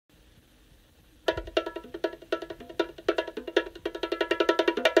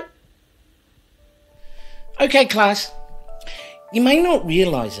Okay, class, you may not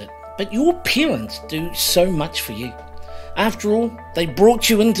realise it, but your parents do so much for you. After all, they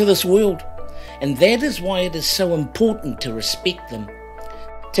brought you into this world, and that is why it is so important to respect them.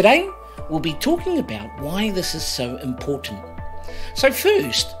 Today, we'll be talking about why this is so important. So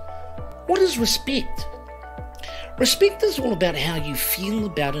first, what is respect? Respect is all about how you feel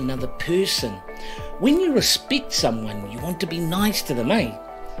about another person. When you respect someone, you want to be nice to them,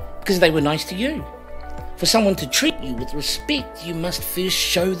 because they were nice to you. For someone to treat you with respect, you must first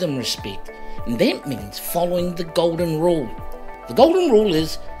show them respect. And that means following the golden rule. The golden rule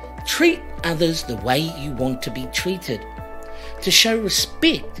is treat others the way you want to be treated. To show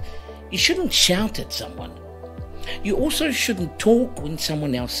respect, you shouldn't shout at someone. You also shouldn't talk when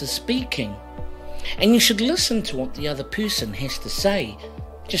someone else is speaking. And you should listen to what the other person has to say,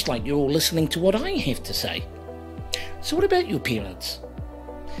 just like you're all listening to what I have to say. So what about your parents?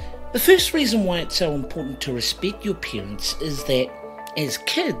 The first reason why it's so important to respect your parents is that, as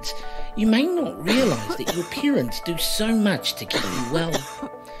kids, you may not realise that your parents do so much to keep you well.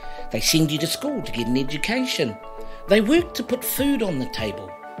 They send you to school to get an education. They work to put food on the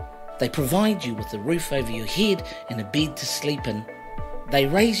table. They provide you with a roof over your head and a bed to sleep in. They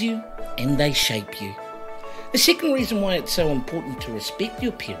raise you and they shape you. The second reason why it's so important to respect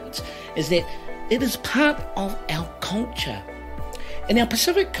your parents is that it is part of our culture. In our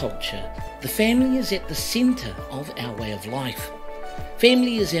Pacific culture, the family is at the centre of our way of life.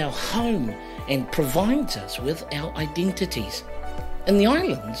 Family is our home and provides us with our identities. In the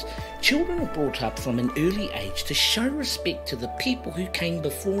islands, children are brought up from an early age to show respect to the people who came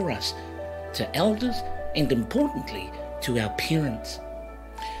before us, to elders, and importantly, to our parents.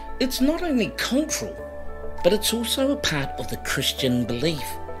 It's not only cultural, but it's also a part of the Christian belief.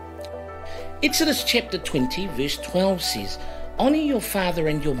 Exodus chapter 20 verse 12 says, "Honour your father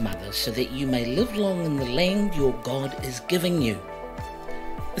and your mother so that you may live long in the land your God is giving you."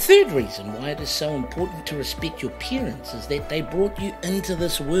 The third reason why it is so important to respect your parents is that they brought you into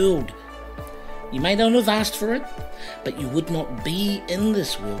this world. You may not have asked for it, but you would not be in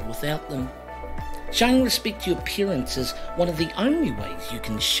this world without them. Showing respect to your parents is one of the only ways you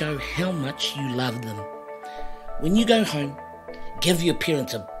can show how much you love them. When you go home, give your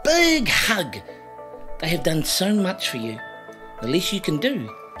parents a big hug. They have done so much for you. The least you can do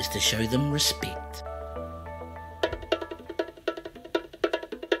is to show them respect.